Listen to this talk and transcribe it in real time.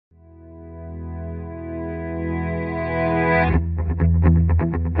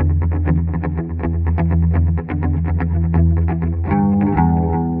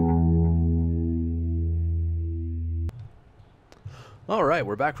Alright,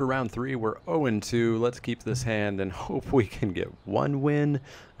 we're back for round 3. We're 0-2. Let's keep this hand and hope we can get one win.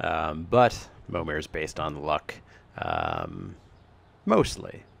 But Momir's based on luck.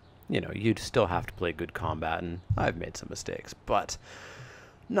 Mostly. You know, you'd still have to play good combat, and I've made some mistakes. But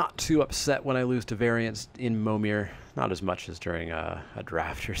not too upset when I lose to variance in Momir. Not as much as during a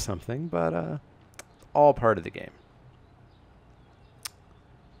draft or something, but all part of the game.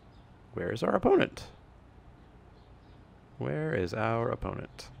 Where is our opponent? Where is our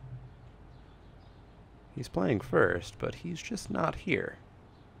opponent? He's playing first, but he's just not here.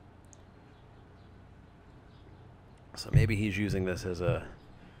 So maybe he's using this as a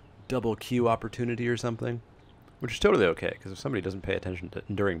double queue opportunity or something, which is totally okay, because if somebody doesn't pay attention to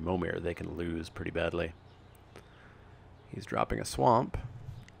during Momir, they can lose pretty badly. He's dropping a swamp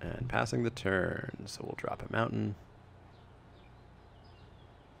and passing the turn, so we'll drop a mountain.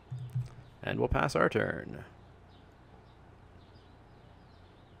 And we'll pass our turn.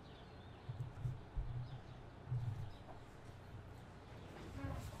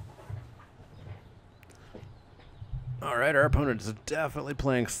 Alright, our opponent is definitely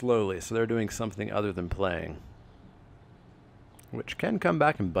playing slowly, so they're doing something other than playing. Which can come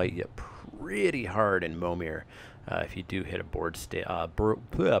back and bite you pretty hard in Momir if you do hit a board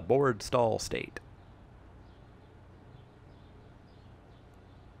stall state.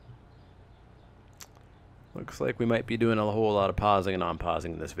 Looks like we might be doing a whole lot of pausing and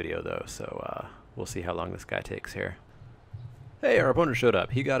non-pausing in this video, though, so we'll see how long this guy takes here. Hey, our opponent showed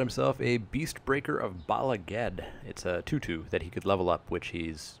up. He got himself a Beast Breaker of Balaged. It's a 2/2 that he could level up, which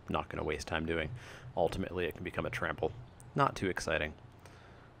he's not going to waste time doing. Ultimately, it can become a trample. Not too exciting.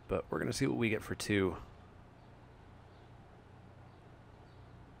 But we're going to see what we get for 2.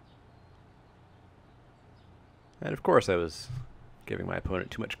 And of course, I was giving my opponent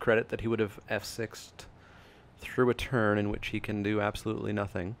too much credit that he would have F6'd through a turn in which he can do absolutely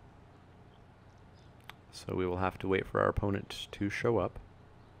nothing. So we will have to wait for our opponent to show up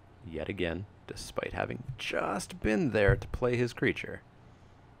yet again, despite having just been there to play his creature.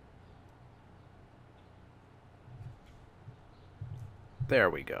 There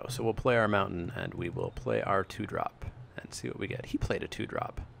we go. So we'll play our mountain and we will play our 2-drop and see what we get. He played a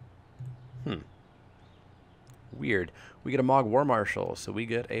 2-drop. Weird. We get a Mog War Marshal, so we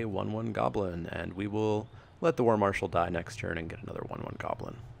get a 1/1 Goblin, and we will let the War Marshal die next turn and get another 1/1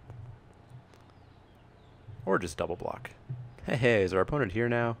 Goblin. Or just double block. Hey, is our opponent here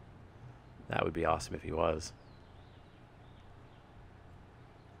now? That would be awesome if he was.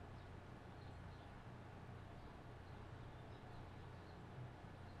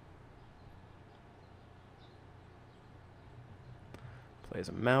 Plays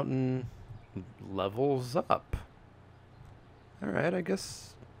a mountain. Levels up. Alright, I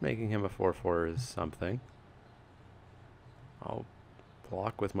guess making him a 4/4 is something. I'll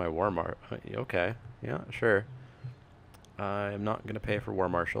block with my War Marshal. Okay, yeah, sure. I'm not going to pay for War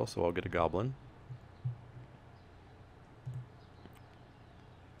Marshal, so I'll get a Goblin.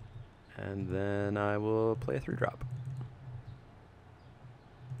 And then I will play a 3-drop.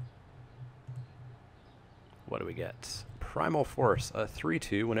 What do we get? Primal Force, a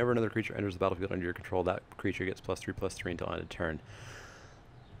 3/2. Whenever another creature enters the battlefield under your control, that creature gets +3/+3 until end of turn.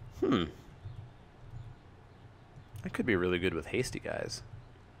 I could be really good with hasty guys.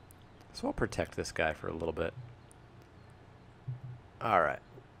 So I'll protect this guy for a little bit. Alright.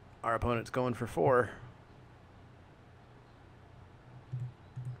 Our opponent's going for 4.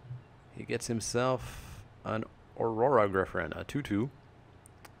 He gets himself an Aurora Griffin, a 2/2.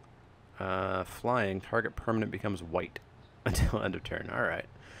 Flying, target permanent becomes white until end of turn. Alright.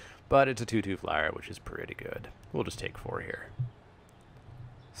 But it's a 2/2 flyer, which is pretty good. We'll just take 4 here.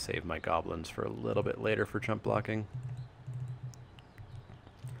 Save my goblins for a little bit later for chump blocking.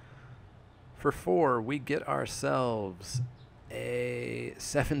 For 4, we get ourselves a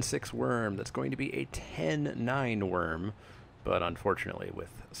 7/6 worm that's going to be a 10/9 worm, but unfortunately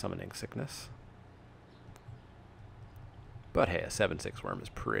with summoning sickness. But hey, a 7/6 worm is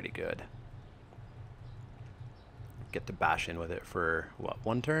pretty good. Get to bash in with it for, what,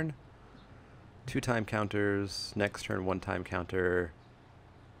 1 turn? 2-time counters, next turn 1-time counter.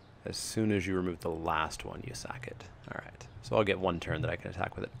 As soon as you remove the last one, you sack it. Alright, so I'll get 1 turn that I can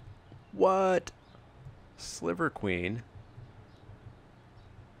attack with it. What? Sliver Queen?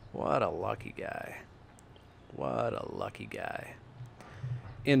 What a lucky guy. What a lucky guy.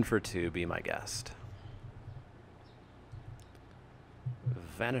 In for 2, be my guest.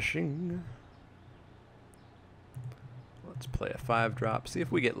 Vanishing. Let's play a 5-drop, see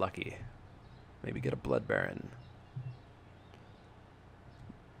if we get lucky. Maybe get a Blood Baron.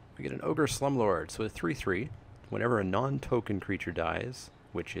 We get an Ogre Slumlord, so a 3/3 whenever a non-token creature dies,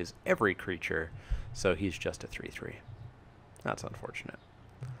 which is every creature, so he's just a 3/3. That's unfortunate.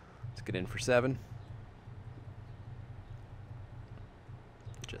 Let's get in for 7.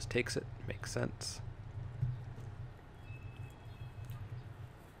 Just takes it. Makes sense.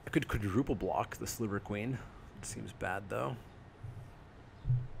 I could quadruple block the Sliver Queen. It seems bad, though.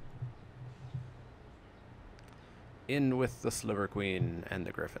 In with the Sliver Queen and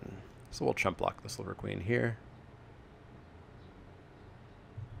the Griffin. So we'll chump block the Sliver Queen here.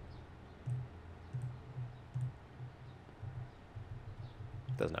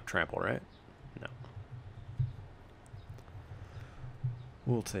 Doesn't have trample, right? No.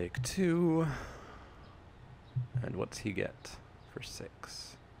 We'll take 2. And what's he get for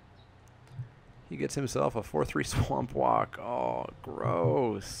 6? He gets himself a 4/3 Swamp Walk. Oh,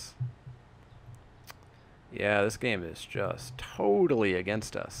 gross. Yeah, this game is just totally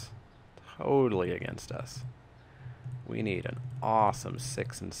against us. Totally against us. We need an awesome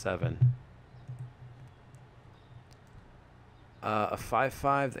 6 and 7. A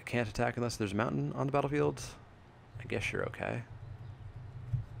 5/5 that can't attack unless there's a mountain on the battlefield. I guess you're okay.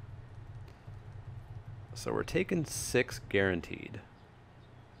 So we're taking 6 guaranteed.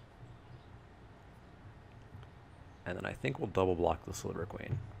 And then I think we'll double block the Sliver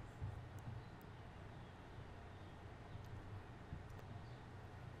Queen.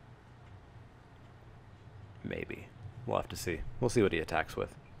 Maybe. We'll have to see. We'll see what he attacks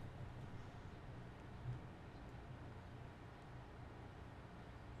with.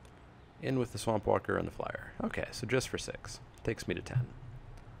 In with the Swamp Walker and the Flyer. Okay, so just for 6. Takes me to 10.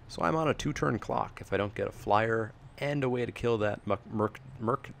 So I'm on a 2-turn clock if I don't get a Flyer and a way to kill that Merc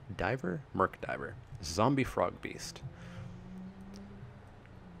Diver? Merc Diver. Zombie Frog Beast.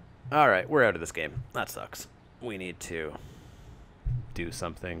 Alright, we're out of this game. That sucks. We need to do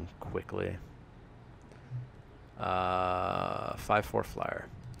something quickly. 5/4 Flyer.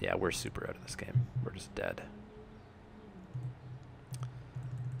 Yeah, we're super out of this game. We're just dead.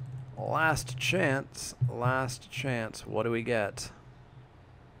 Last chance. Last chance. What do we get?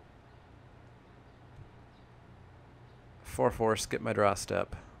 4/4, skip my draw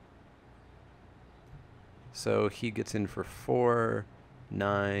step. So he gets in for 4,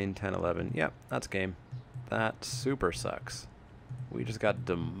 9, 10, 11. Yep, that's game. That super sucks. We just got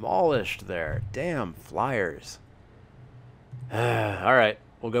demolished there. Damn, Flyers. Alright,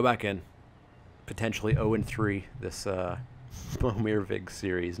 we'll go back in. Potentially 0-3 this Momir Vig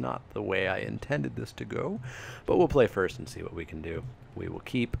series. Not the way I intended this to go, but we'll play first and see what we can do. We will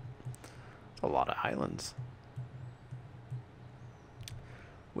keep a lot of islands.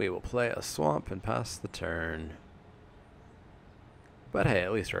 We will play a swamp and pass the turn. But hey,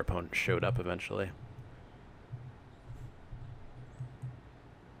 at least our opponent showed up eventually.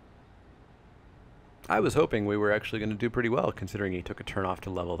 I was hoping we were actually going to do pretty well, considering he took a turn off to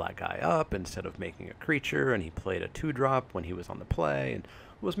level that guy up instead of making a creature, and he played a 2-drop when he was on the play, and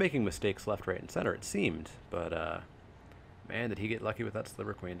was making mistakes left, right, and center, it seemed. But, man, did he get lucky with that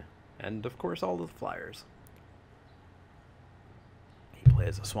Sliver Queen. And, of course, all of the Flyers. He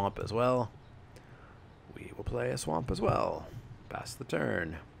plays a swamp as well. We will play a swamp as well. Pass the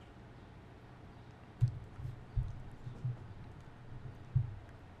turn.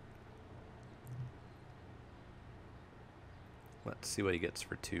 Let's see what he gets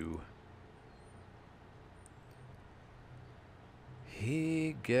for 2.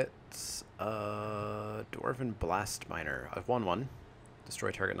 He gets a Dwarven Blast Miner, a 1/1.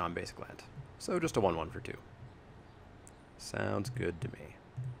 Destroy target non-basic land. So just a 1/1 for 2. Sounds good to me.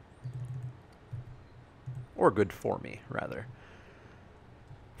 Or good for me, rather.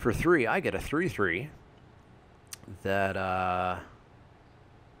 For 3, I get a 3/3 that I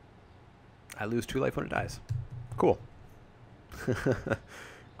lose 2 life when it dies. Cool.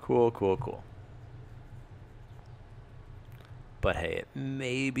 Cool, cool, cool. But hey, it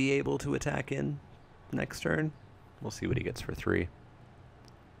may be able to attack in next turn. We'll see what he gets for 3.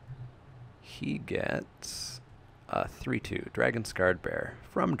 He gets a 3/2 Dragon Scarred Bear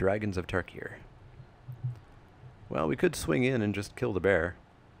from Dragons of Tarkir. Well, we could swing in and just kill the bear.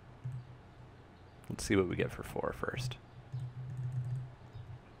 Let's see what we get for 4 first.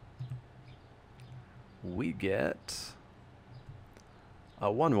 We get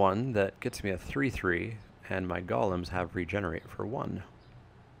a 1/1 that gets me a 3/3, and my golems have regenerate for 1.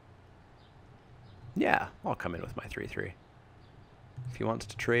 Yeah, I'll come in with my 3/3. If he wants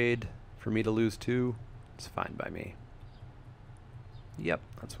to trade for me to lose 2, it's fine by me. Yep,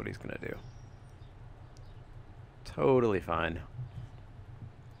 that's what he's going to do. Totally fine.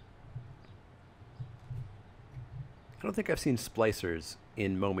 I don't think I've seen splicers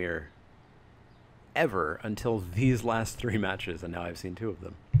in Momir ever until these last 3 matches, and now I've seen 2 of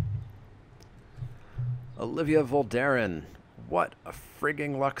them. Olivia Voldaren. What a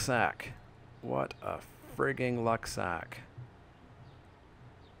frigging luck sack. What a frigging luck sack.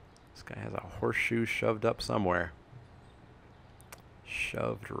 This guy has a horseshoe shoved up somewhere.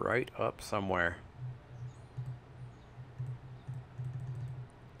 Shoved right up somewhere.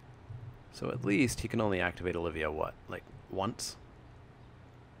 So at least he can only activate Olivia, what, like once?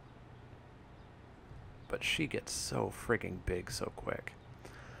 But she gets so frigging big so quick.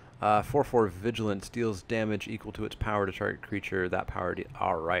 4/4 Vigilance deals damage equal to its power to target creature. That power...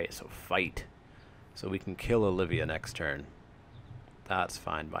 Alright, so fight. So we can kill Olivia next turn. That's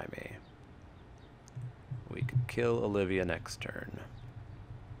fine by me. We can kill Olivia next turn.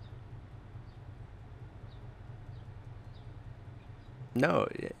 No,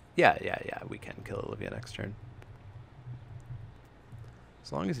 yeah, we can kill Olivia next turn.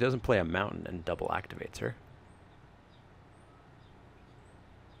 As long as he doesn't play a mountain and double activates her.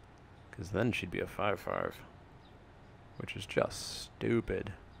 Because then she'd be a 5/5. Which is just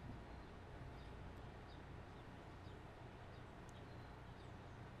stupid.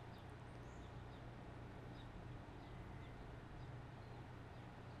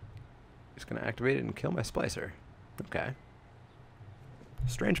 Just gonna activate it and kill my splicer. Okay.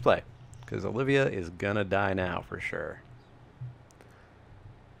 Strange play, because Olivia is gonna die now for sure.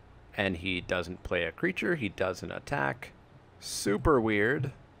 And he doesn't play a creature, he doesn't attack. Super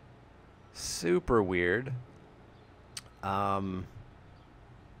weird. Super weird. Let's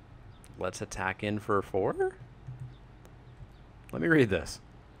attack in for 4? Let me read this.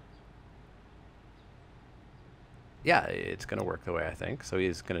 Yeah, it's gonna work the way I think. So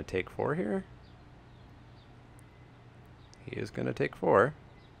he's gonna take 4 here. He is going to take 4.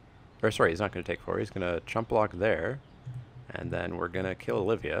 Or sorry, he's not going to take 4. He's going to chump block there. And then we're going to kill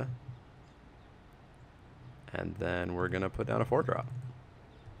Olivia. And then we're going to put down a 4-drop.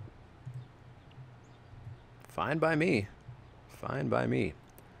 Fine by me. Fine by me.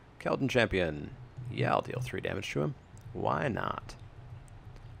 Keldon Champion. Yeah, I'll deal 3 damage to him. Why not?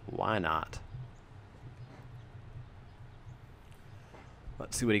 Why not?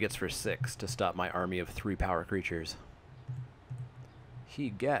 Let's see what he gets for 6 to stop my army of 3 power creatures. He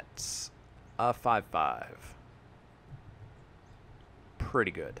gets a 5/5.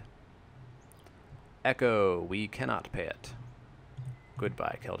 Pretty good. Echo, we cannot pay it.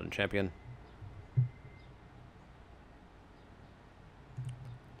 Goodbye, Keldon Champion.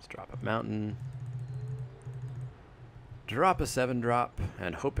 Let's drop a mountain. Drop a 7-drop,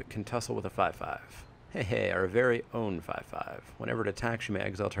 and hope it can tussle with a 5/5. Hey, hey, our very own 5/5. Whenever it attacks, you may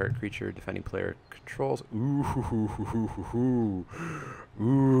exile target creature defending player controls.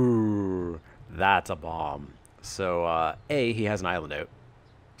 Ooh, that's a bomb. So, A, he has an island out,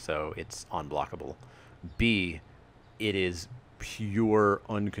 so it's unblockable. B, it is pure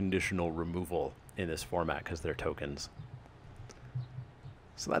unconditional removal in this format because they're tokens.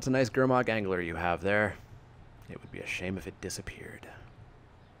 So that's a nice Gurmag Angler you have there. It would be a shame if it disappeared.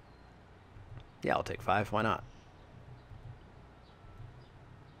 Yeah, I'll take 5. Why not?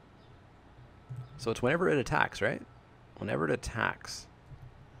 So it's whenever it attacks, right? Whenever it attacks.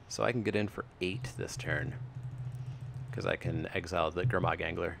 So I can get in for 8 this turn. Because I can exile the Gurmag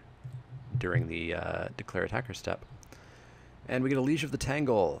Angler during the declare attacker step. And we get a Liege of the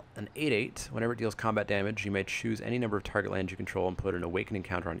Tangle, an 8/8. Whenever it deals combat damage, you may choose any number of target lands you control and put an Awakening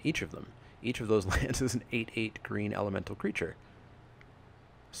counter on each of them. Each of those lands is an 8/8 green elemental creature.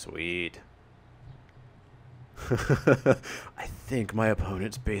 Sweet. I think my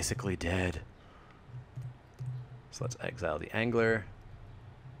opponent's basically dead. So let's exile the Angler.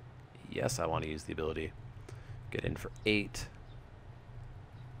 Yes, I want to use the ability. Get in for 8.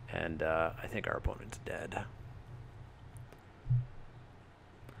 And I think our opponent's dead.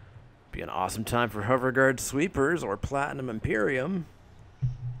 Be an awesome time for Hoverguard Sweepers or Platinum Imperium.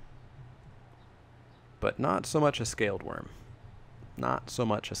 But not so much a Scaled Worm. Not so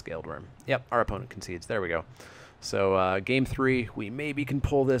much a Scaled Worm. Yep, our opponent concedes. There we go. So game 3, we maybe can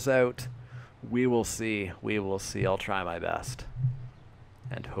pull this out. We will see. We will see. I'll try my best.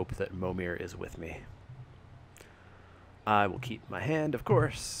 And hope that Momir is with me. I will keep my hand, of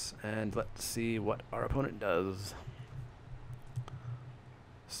course. And let's see what our opponent does.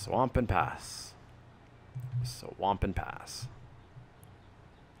 Swamp and pass. Swamp and pass.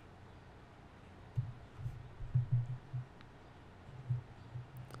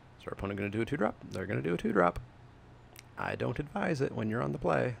 Is our opponent going to do a 2-drop? They're going to do a 2-drop. I don't advise it when you're on the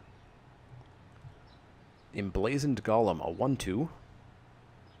play. Emblazoned Golem, a 1/2.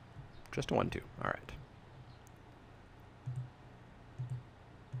 Just a 1/2. All right.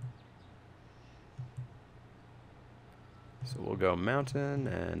 So we'll go mountain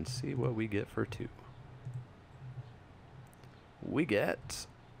and see what we get for 2. We get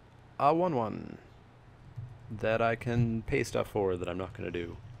a 1/1 that I can pay stuff for that I'm not going to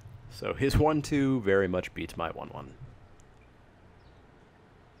do. So his 1/2 very much beats my 1/1.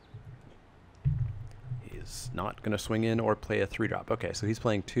 He's not going to swing in or play a 3-drop. Okay, so he's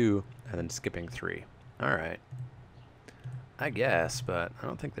playing 2 and then skipping 3. All right. I guess, but I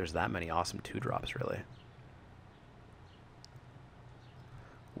don't think there's that many awesome 2-drops, really.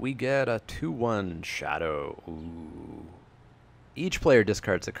 We get a 2/1 Shadow. Ooh. Each player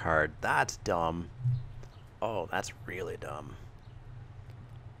discards a card. That's dumb. Oh, that's really dumb.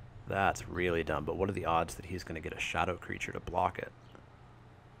 That's really dumb, but what are the odds that he's going to get a Shadow creature to block it?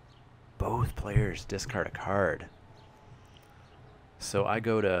 Both players discard a card. So I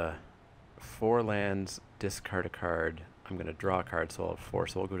go to 4 lands, discard a card. I'm going to draw a card, so I'll have 4.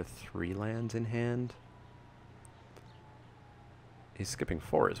 So I'll go to 3 lands in hand. He's skipping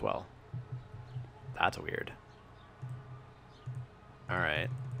 4 as well. That's weird. Alright.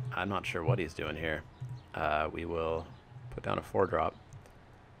 I'm not sure what he's doing here. We will put down a 4-drop.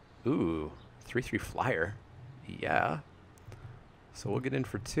 Ooh, 3/3 flyer. Yeah. So we'll get in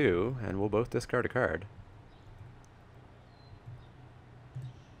for 2, and we'll both discard a card.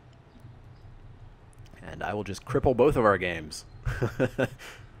 And I will just cripple both of our games.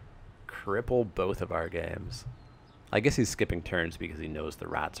 Cripple both of our games. I guess he's skipping turns because he knows the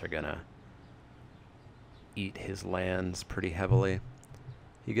rats are gonna eat his lands pretty heavily.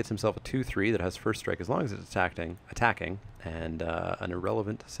 He gets himself a 2/3 that has first strike as long as it's attacking, and an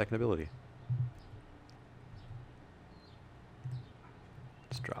irrelevant second ability.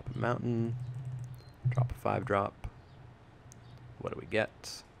 Let's drop a mountain, drop a 5-drop. What do we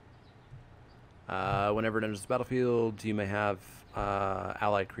get? Whenever it enters the battlefield, you may have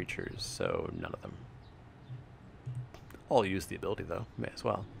allied creatures, so none of them. I'll use the ability, though. May as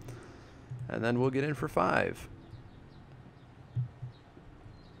well. And then we'll get in for 5.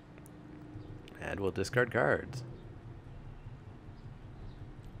 And we'll discard cards.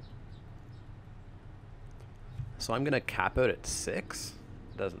 So I'm going to cap out at 6.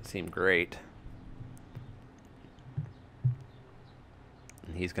 Doesn't seem great.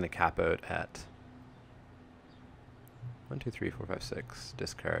 And he's going to cap out at 1, 2, 3, 4, 5, 6.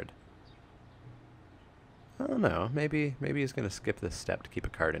 Discard. I don't know. Maybe he's going to skip this step to keep a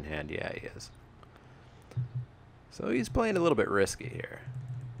card in hand. Yeah, he is. So he's playing a little bit risky here.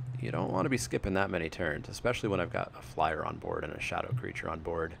 You don't want to be skipping that many turns, especially when I've got a flyer on board and a shadow creature on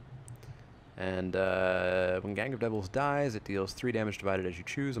board. And when Gang of Devils dies, it deals 3 damage divided as you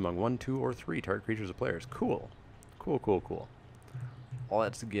choose among 1, 2, or 3 target creatures or players. Cool. Cool, cool, cool.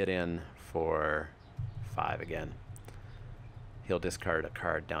 Let's get in for 5 again. He'll discard a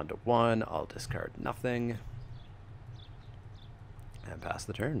card down to 1. I'll discard nothing. And pass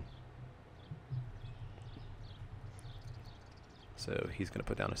the turn. So he's going to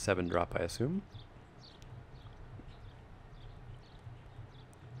put down a 7-drop, I assume.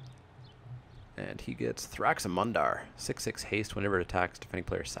 And he gets Thraxamundar. 6/6 haste whenever it attacks. Defending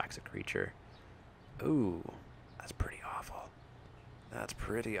player sacks a creature. Ooh, that's pretty awful. That's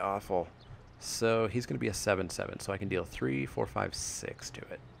pretty awful. So he's going to be a 7/7, so I can deal 3, 4, 5, 6 to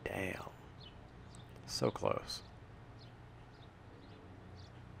it. Damn. So close.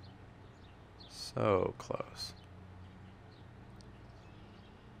 So close.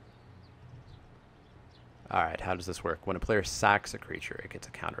 Alright, how does this work? When a player sacks a creature, it gets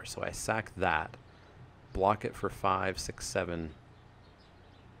a counter. So I sack that, block it for 5, 6, 7,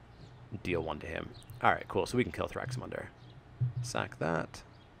 deal 1 to him. Alright, cool. So we can kill Thraxamundar. Sack that.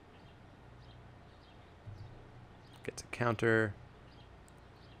 Gets a counter.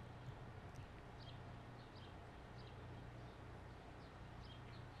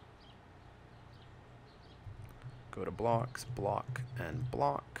 Go to blocks, block, and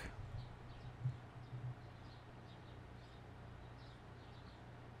block.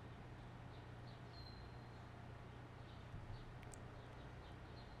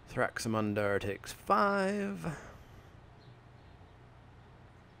 Thraxamundar takes 5.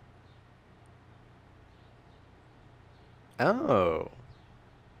 Oh.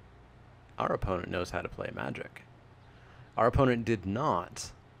 Our opponent knows how to play Magic. Our opponent did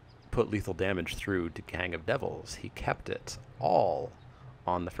not put lethal damage through to Gang of Devils. He kept it all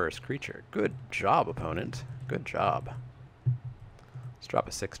on the first creature. Good job, opponent. Good job. Let's drop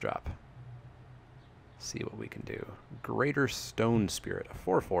a 6-drop. See what we can do. Greater Stone Spirit, a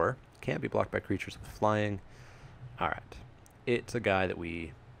 4/4. Can't be blocked by creatures with flying. Alright. It's a guy that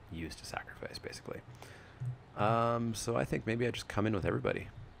we use to sacrifice, basically. So I think maybe I just come in with everybody.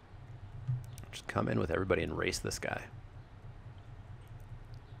 Just come in with everybody and race this guy.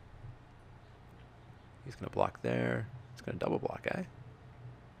 He's going to block there. He's going to double block, eh?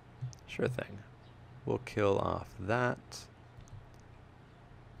 Sure thing. We'll kill off that.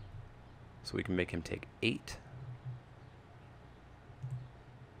 So we can make him take 8.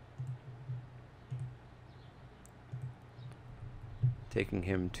 Taking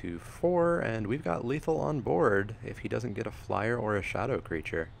him to 4, and we've got lethal on board if he doesn't get a flyer or a shadow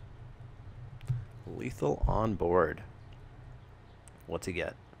creature. Lethal on board. What's he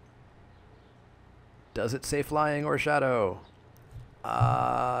get? Does it say flying or shadow?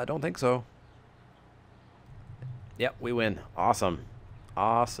 I don't think so. Yep, we win. Awesome.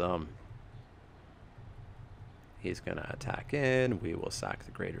 Awesome. He's going to attack in. We will sack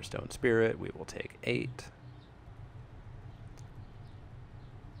the Greater Stone Spirit. We will take 8.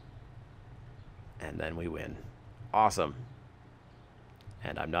 And then we win. Awesome.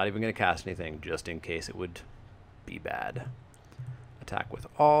 And I'm not even going to cast anything just in case it would be bad. Attack with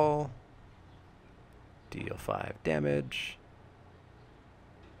all. Deal 5 damage.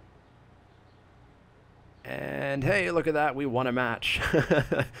 And hey, look at that, we won a match.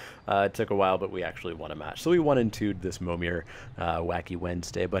 It took a while, but we actually won a match. So we 1-2'd this Momir Wacky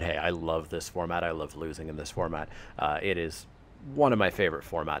Wednesday. But hey, I love this format. I love losing in this format. It is one of my favorite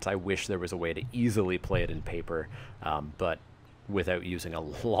formats. I wish there was a way to easily play it in paper, but without using a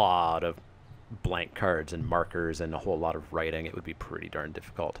lot of blank cards and markers and a whole lot of writing, it would be pretty darn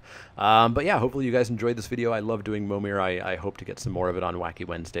difficult. But yeah, hopefully you guys enjoyed this video. I love doing Momir. I hope to get some more of it on Wacky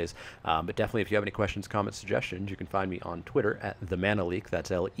Wednesdays. But definitely, if you have any questions, comments, suggestions, you can find me on Twitter at @TheManaLeek.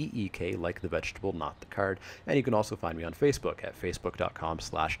 That's L-E-E-K, like the vegetable, not the card. And you can also find me on Facebook at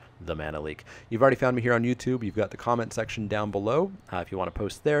facebook.com/TheManaLeek. You've already found me here on YouTube. You've got the comment section down below if you want to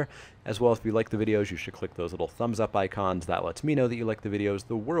post there. As well, if you like the videos, you should click those little thumbs up icons. That lets me know that you like the videos,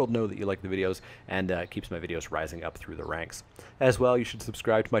 the world know that you like the videos, and keeps my videos rising up through the ranks. As well, you should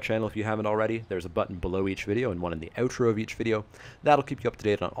subscribe to my channel if you haven't already. There's a button below each video and one in the outro of each video. That'll keep you up to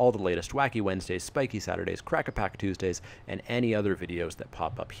date on all the latest Wacky Wednesdays, Spiky Saturdays, Crack-a-Pack Tuesdays, and any other videos that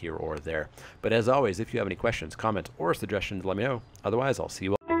pop up here or there. But as always, if you have any questions, comments, or suggestions, let me know. Otherwise, I'll see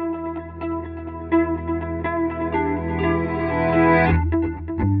you all